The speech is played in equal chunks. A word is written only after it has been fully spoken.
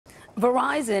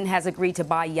Verizon has agreed to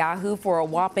buy Yahoo for a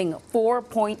whopping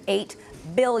 $4.8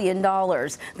 billion.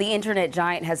 The internet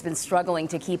giant has been struggling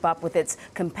to keep up with its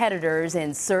competitors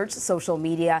in search, social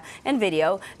media, and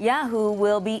video. Yahoo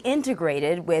will be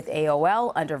integrated with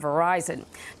AOL under Verizon.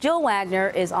 Jill Wagner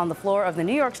is on the floor of the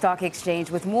New York Stock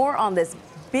Exchange with more on this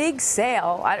big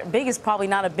sale. Big is probably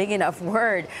not a big enough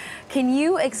word. Can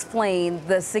you explain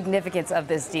the significance of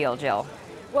this deal, Jill?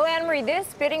 Well, Anne-Marie,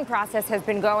 this bidding process has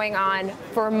been going on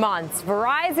for months.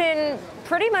 Verizon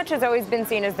pretty much has always been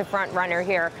seen as the front runner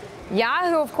here.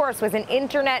 Yahoo, of course, was an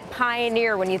internet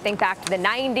pioneer when you think back to the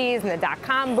 90s and the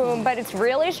dot-com boom, but it's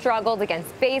really struggled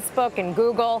against Facebook and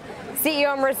Google.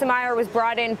 CEO Marissa Mayer was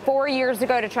brought in 4 years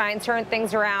ago to try and turn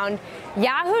things around.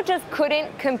 Yahoo just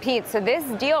couldn't compete, so this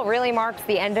deal really marks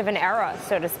the end of an era,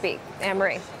 so to speak.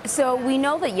 Anne-Marie. So we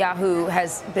know that Yahoo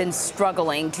has been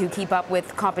struggling to keep up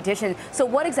with competition. So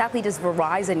what exactly does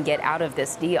Verizon get out of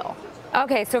this deal?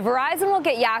 Okay, so Verizon will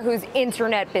get Yahoo's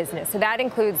internet business. So that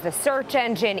includes the search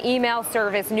engine, email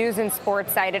service, news and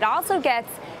sports site. It also gets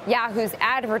Yahoo's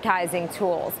advertising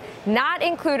tools. Not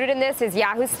included in this is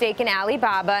Yahoo's stake in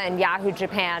Alibaba and Yahoo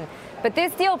Japan. But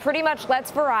this deal pretty much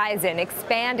lets Verizon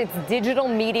expand its digital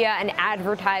media and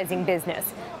advertising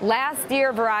business. Last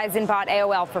year, Verizon bought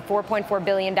AOL for $4.4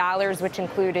 billion, which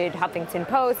included Huffington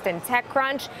Post and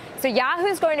TechCrunch. So Yahoo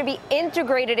is going to be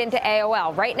integrated into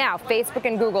AOL. Right now, Facebook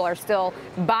and Google are still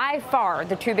by far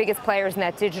the two biggest players in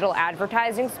that digital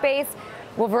advertising space.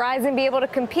 Will Verizon be able to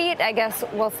compete? I guess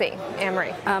we'll see.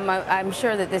 Anne-Marie. I'm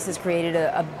sure that this has created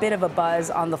a bit of a buzz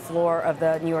on the floor of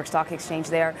the New York Stock Exchange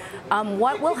there.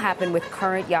 What will happen with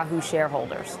current Yahoo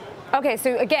shareholders? Okay,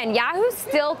 so again, Yahoo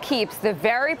still keeps the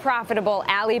very profitable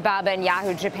Alibaba and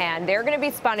Yahoo Japan. They're going to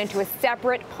be spun into a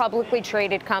separate publicly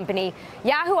traded company.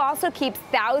 Yahoo also keeps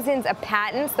thousands of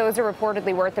patents. Those are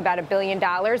reportedly worth about $1 billion.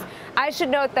 I should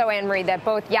note, though, Anne-Marie, that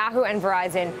both Yahoo and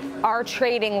Verizon are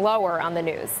trading lower on the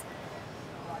news.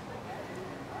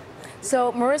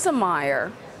 So Marissa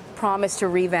Mayer promised to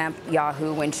revamp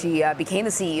Yahoo when she became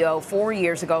the CEO 4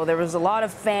 years ago. There was a lot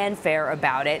of fanfare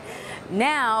about it.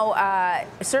 Now,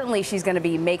 certainly she's going to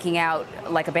be making out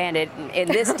like a bandit in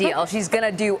this deal. She's going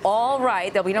to do all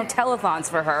right. There'll be no telethons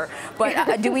for her.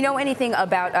 But do we know anything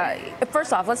about,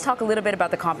 first off, let's talk a little bit about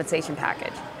the compensation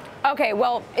package. Okay,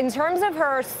 well, in terms of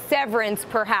her severance,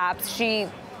 perhaps, she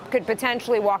could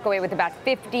potentially walk away with about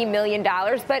 $50 million.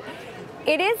 But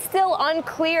it is still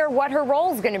unclear what her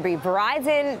role is going to be.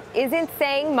 Verizon isn't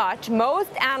saying much.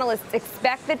 Most analysts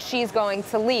expect that she's going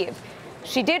to leave.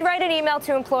 She did write an email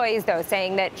to employees, though,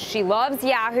 saying that she loves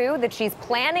Yahoo, that she's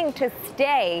planning to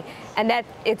stay, and that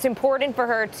it's important for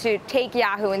her to take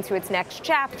Yahoo into its next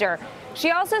chapter. She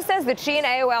also says that she and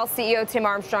AOL CEO Tim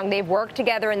Armstrong, they've worked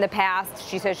together in the past.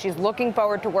 She says she's looking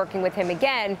forward to working with him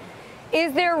again.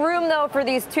 Is there room, though, for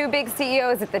these two big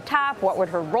CEOs at the top? What would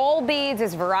her role be?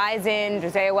 Does Verizon,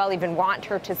 does AOL even want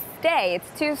her to stay?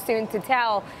 It's too soon to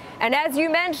tell. And as you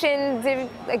mentioned,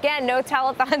 again, no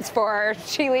telethons for her.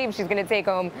 She leaves, she's going to take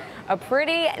home a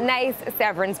pretty nice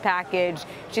severance package.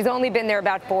 She's only been there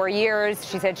about 4 years.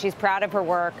 She said she's proud of her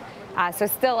work. So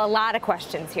still a lot of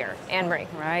questions here. Anne-Marie.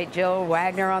 Right, Jill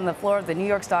Wagner on the floor of the New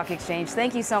York Stock Exchange.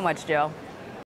 Thank you so much, Jill.